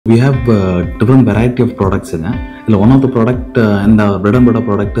we have different variety of products in it. One of the product and the bread and butter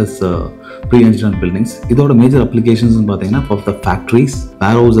product is pre-engineered buildings. Idoda major applications in pathina for the factories,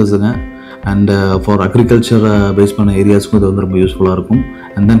 warehouses and for agriculture based on areas ku idu romba useful ah irukum,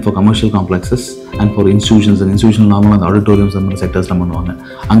 and then for commercial complexes and for institutions and institutional normal and auditoriums and sectors la பண்ணுவாங்க,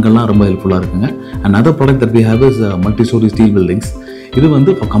 அங்கெல்லாம் ரொம்ப ஹெல்ப்ஃபுல்லா இருக்குங்க. Another product that we have is multi-story steel buildings. இது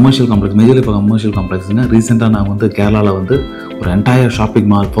வந்து for commercial complex, majorly for commercial complexங்க. ரீசெண்டாக நான் வந்து கேரளாவில் வந்து ஒரு entire shopping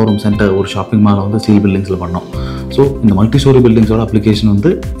mall, forum centre, ஒரு ஷாப்பிங் மாலை வந்து ஸ்டீல் பில்டிங்ஸில் பண்ணோம். ஸோ இந்த மல்டி ஸ்டோரி பில்டிங்ஸோட அப்ளிகேஷன் வந்து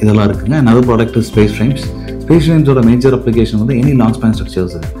இதெல்லாம் இருக்குங்க. another product is spaceframes. Spaceframes measure application வந்து any long span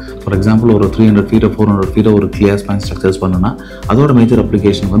structures. For example ஒரு 300 feet 400 feet ஒரு கிளியர் ஸ்பேன் ஸ்ட்ரக்சர்ஸ் பண்ணுன்னா அதோட மேஜர்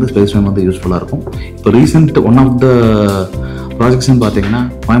அப்ளிகேஷன் வந்து ஸ்பேஸ்ஃப்ரேம் வந்து யூஸ்ஃபுல்லாக இருக்கும். இப்போ ரீசெண்ட் ஒன் ஆஃப் த ப்ராஜெக்ட்ஸ்ன்னு பார்த்தீங்கன்னா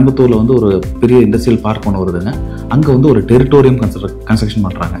கோயம்புத்தூரில் வந்து ஒரு பெரிய இண்டஸ்ட்ரியல் பார்க் ஒன்று வருதுங்க. அங்கே வந்து ஒரு டெரிட்டோரியம் கன்ஸ்ட்ரக்ஷன்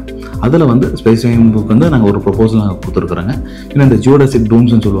பண்ணுறாங்க. அதில் வந்து ஸ்பேஸ்ஃப்ரேமுக்கு வந்து நாங்கள் ஒரு ப்ரொபோசல் நாங்கள் கொடுத்துருக்குறோங்க. இல்லை இந்த ஜியோடெசிக்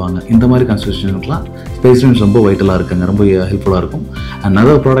டூம்ஸ்ன்னு சொல்லுவாங்க, இந்த மாதிரி கன்ஸ்ட்ரக்ஷனுக்குலாம் ஸ்பேஸ்ஃப்ரேம்ஸ் ரொம்ப வைட்டலாக இருக்குங்க, ரொம்ப ஹெல்ப்ஃபுல்லாக இருக்கும்.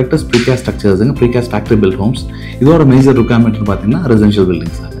 another product is precast structures, precast factory built homes. இதோட மேஜர் ரிக்வயர்மெண்ட்னு பார்த்தீங்கன்னா residential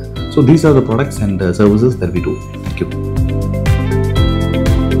buildings. So these are the products and services that we do. Thank you.